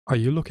Are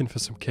you looking for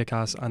some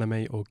kick-ass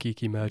anime or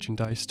geeky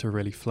merchandise to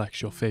really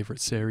flex your favourite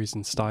series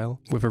and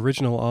style? With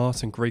original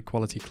art and great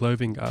quality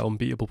clothing at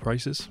unbeatable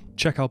prices?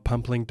 Check out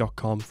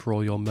pampling.com for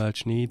all your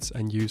merch needs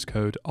and use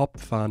code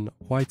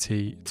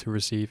OPFANYT to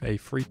receive a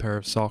free pair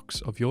of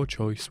socks of your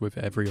choice with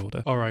every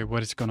order. Alright,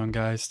 what is going on,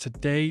 guys?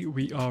 Today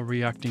we are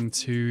reacting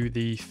to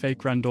the fake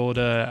Grand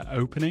Order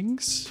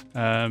openings.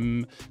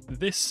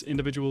 This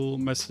individual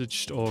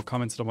messaged or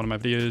commented on one of my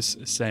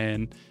videos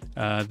saying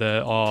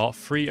there are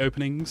 3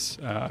 openings,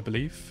 I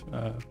believe,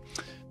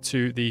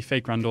 to the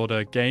fake Grand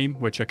Order game,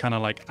 which are kind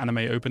of like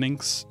anime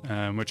openings,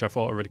 which I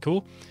thought were really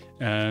cool.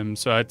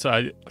 So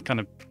I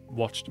kind of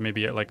watched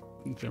maybe at like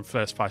the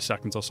first 5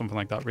 seconds or something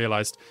like that,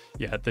 realized,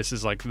 yeah, this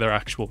is like their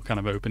actual kind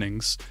of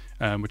openings,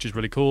 which is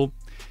really cool.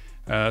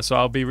 So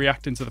I'll be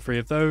reacting to the 3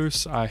 of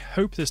those. I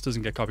hope this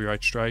doesn't get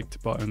copyright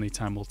striked, but only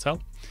time will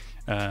tell.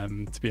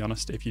 To be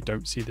honest, if you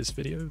don't see this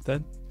video,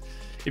 then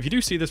if you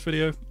do see this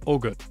video, all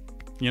good,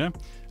 you know?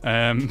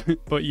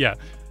 But yeah,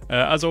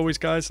 as always,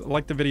 guys,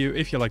 like the video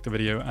if you like the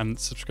video and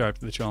subscribe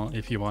to the channel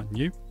if you are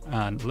new.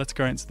 And let's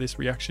go into this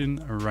reaction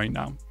right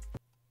now.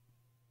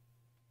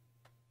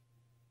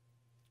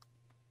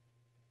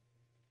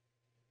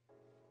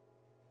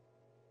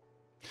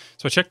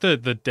 So I checked the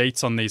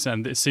dates on these,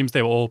 and it seems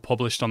they were all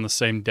published on the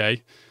same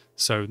day.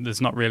 So there's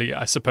not really,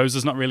 I suppose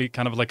there's not really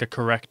kind of like a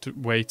correct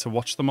way to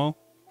watch them all.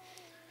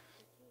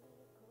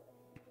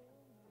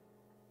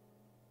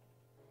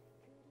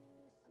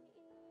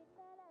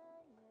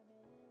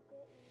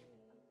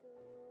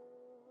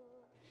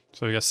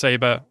 So we got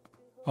Saber,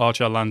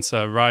 Archer,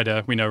 Lancer,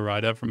 Rider. We know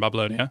Rider from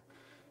Babylonia.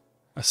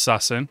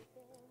 Assassin.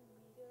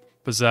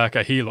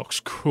 Berserker, he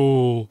looks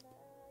cool.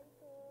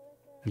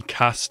 And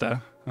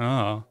Caster.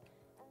 Ah.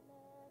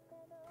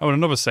 Oh, and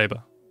another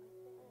Saber.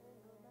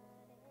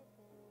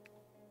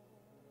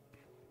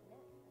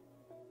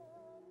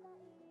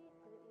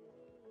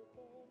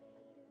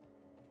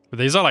 But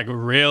these are like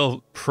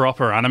real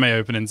proper anime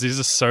openings. These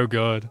are so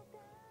good.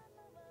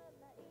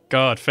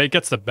 God, Fate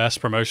gets the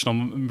best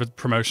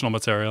promotional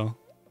material.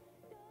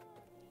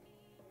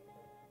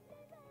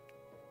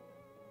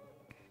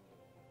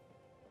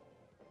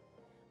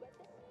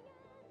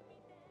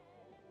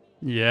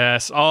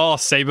 Yes. Oh,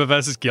 Saber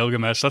versus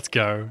Gilgamesh. Let's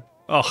go.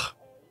 Ugh.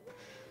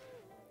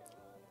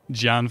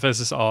 Jan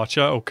versus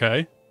Archer.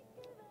 Okay.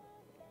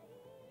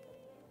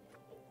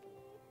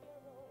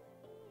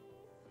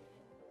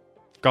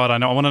 God, I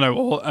want to know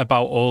all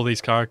about all these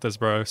characters,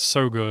 bro.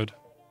 So good.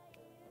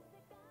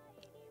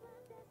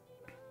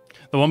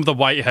 The one with the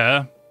white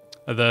hair,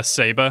 the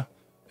Saber,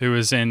 who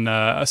was in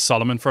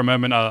Solomon for a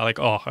moment.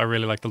 I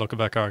really like the look of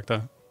that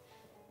character.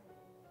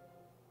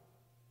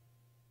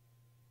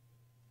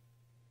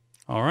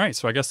 All right,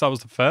 so I guess that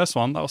was the first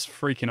one. That was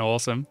freaking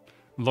awesome.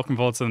 I'm looking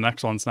forward to the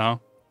next ones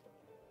now.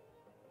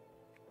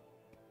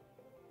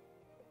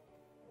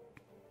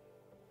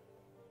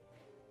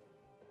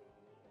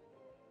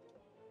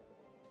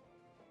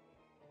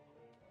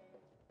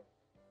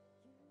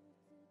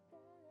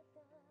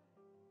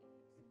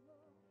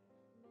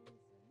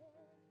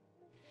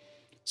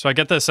 So I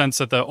get the sense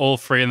that all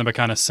 3 of them are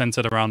kind of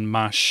centered around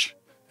MASH,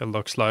 it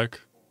looks like.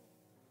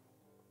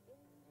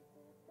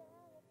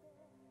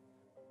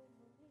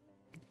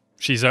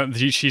 She's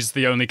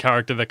the only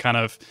character that kind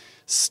of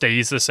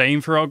stays the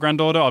same throughout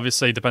Grand Order,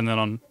 obviously depending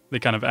on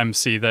the kind of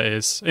MC that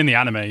is. In the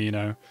anime, you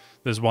know,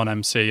 there's one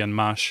MC and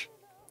MASH.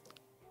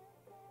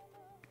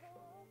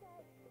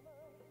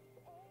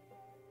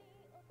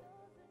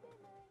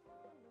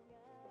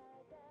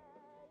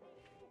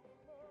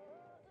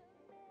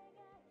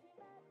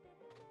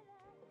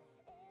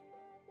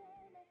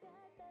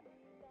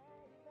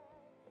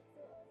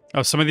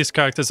 Oh, some of these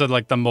characters are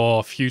like the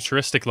more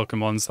futuristic looking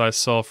ones that I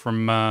saw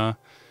from the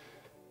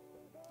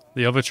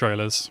other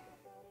trailers.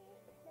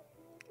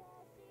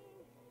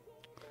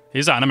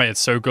 He's animated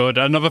so good.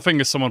 Another thing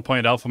that someone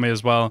pointed out for me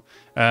as well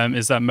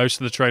is that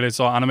most of the trailers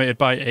are animated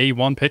by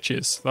A1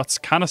 Pictures. That's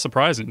kind of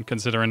surprising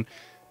considering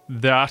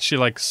they're actually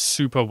like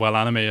super well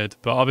animated.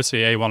 But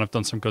obviously A1 have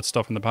done some good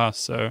stuff in the past,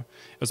 so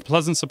it was a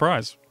pleasant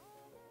surprise.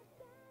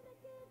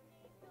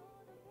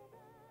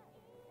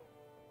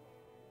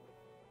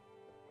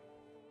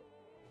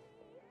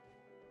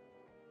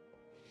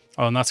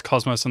 Oh, and that's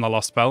Cosmos and the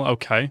Lost Bell.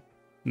 Okay,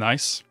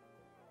 nice.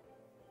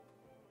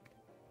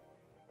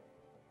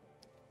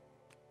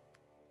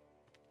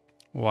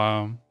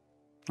 Wow.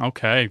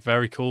 Okay,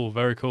 very cool,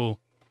 very cool.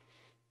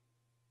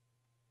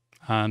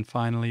 And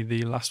finally,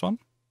 the last one.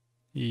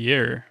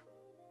 Yeah.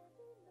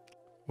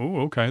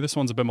 Oh, okay, this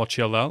one's a bit more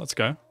chilled out. Let's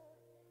go.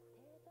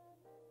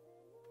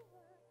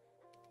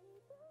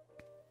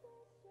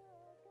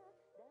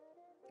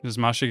 Is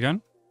Mash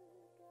again?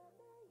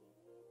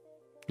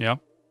 Yeah.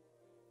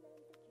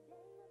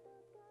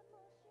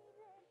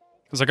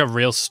 There's like a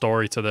real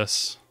story to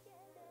this.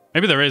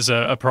 Maybe there is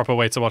a proper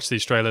way to watch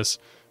these trailers.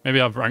 Maybe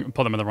I've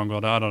put them in the wrong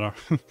order. I don't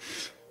know.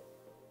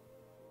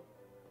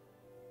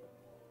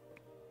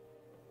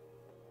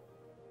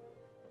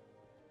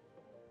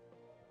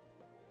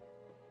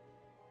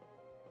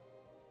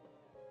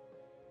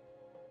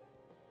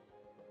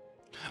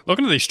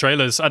 Looking at these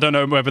trailers, I don't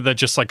know whether they're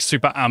just like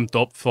super amped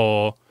up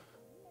for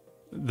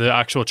the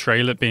actual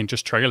trailer being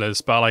just trailers,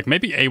 but like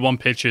maybe A1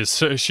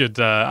 Pictures should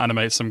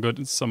animate some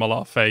a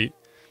lot of Fate.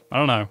 I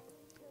don't know.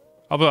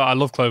 Although I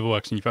love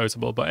Cloverworks and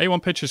Ufotable, but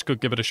A1 Pictures could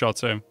give it a shot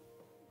too.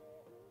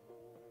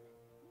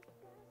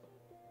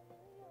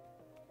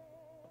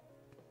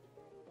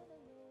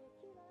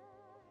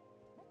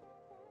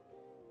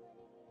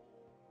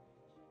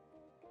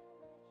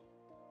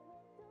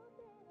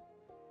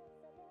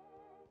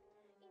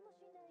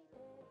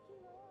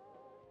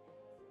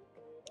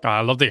 Oh,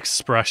 I love the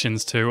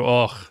expressions too.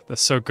 Oh, they're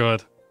so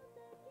good.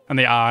 And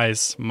the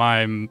eyes.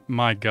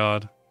 My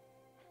God.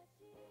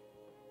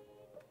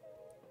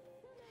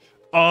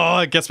 Oh,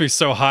 it gets me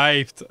so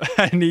hyped.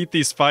 I need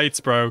these fights,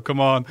 bro.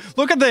 Come on.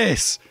 Look at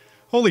this.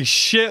 Holy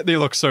shit, they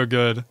look so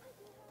good.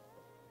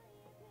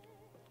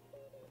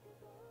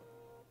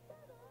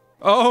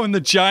 Oh, and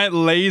the giant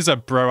laser,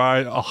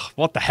 bro. Oh,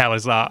 what the hell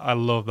is that? I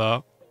love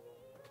that.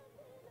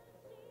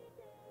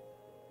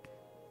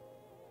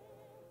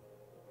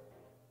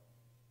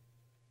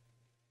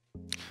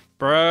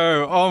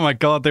 Bro, oh my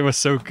God, they were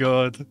so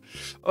good.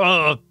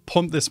 Oh,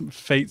 pump this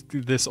Fate,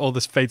 all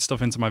this Fate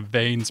stuff into my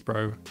veins,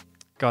 bro.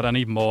 God, I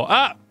need more.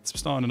 Ah, it's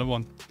starting another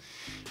one.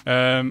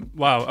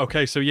 Wow,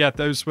 okay, so yeah,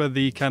 those were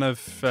the kind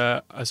of,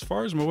 as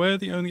far as I'm aware,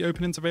 the only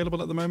openings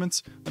available at the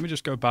moment. Let me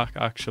just go back,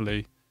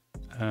 actually.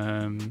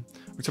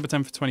 October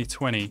 10th for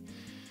 2020.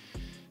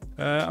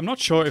 I'm not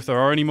sure if there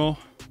are any more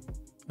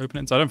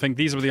openings. I don't think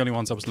these were the only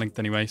ones I was linked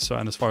anyway. So,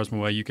 and as far as I'm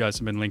aware, you guys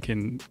have been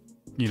linking,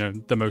 you know,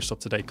 the most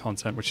up-to-date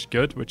content, which is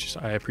good, which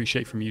I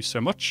appreciate from you so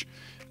much.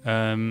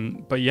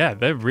 But yeah,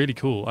 they're really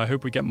cool. I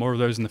hope we get more of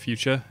those in the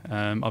future.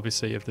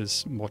 Obviously, if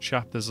there's more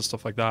chapters or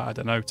stuff like that, I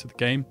don't know, to the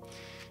game,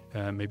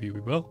 maybe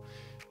we will.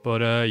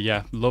 But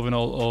yeah, loving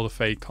all the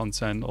Fate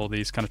content, all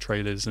these kind of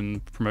trailers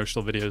and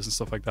promotional videos and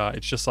stuff like that.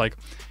 It's just like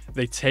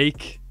they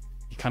take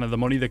kind of the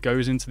money that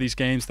goes into these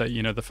games that,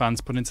 you know, the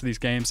fans put into these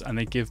games, and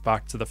they give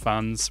back to the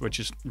fans, which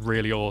is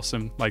really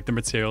awesome. Like the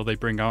material they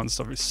bring out and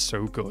stuff is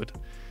so good.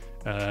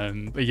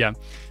 But yeah,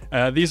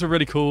 these are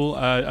really cool.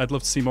 I'd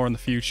love to see more in the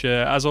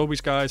future. As always,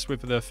 guys,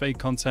 with the Fate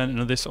content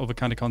and this other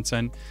kind of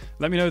content,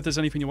 let me know if there's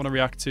anything you want to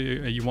react to,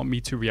 you want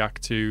me to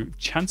react to.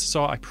 Chances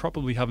are I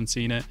probably haven't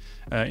seen it.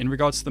 In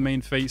regards to the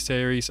main Fate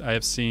series, I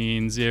have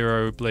seen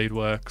Zero, Blade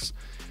Works,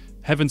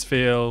 Heaven's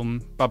Feel,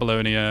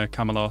 Babylonia,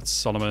 Camelot,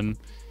 Solomon.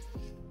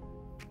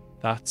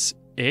 That's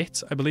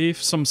it, I believe.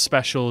 Some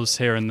specials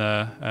here and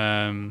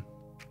there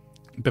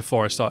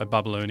before I started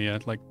Babylonia,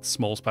 like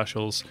small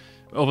specials.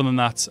 Other than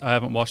that, I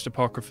haven't watched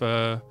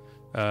Apocrypha.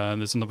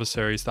 There's another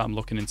series that I'm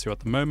looking into at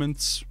the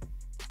moment.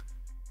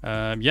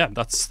 Yeah,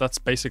 that's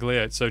basically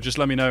it. So just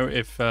let me know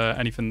if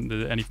anything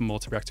more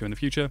to react to in the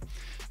future.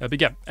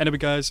 But yeah, anyway,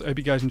 guys, I hope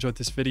you guys enjoyed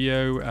this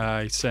video.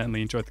 I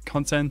certainly enjoyed the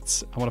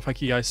content. I want to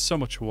thank you guys so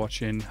much for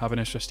watching. Have an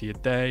nice rest of your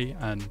day,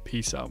 and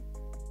peace out.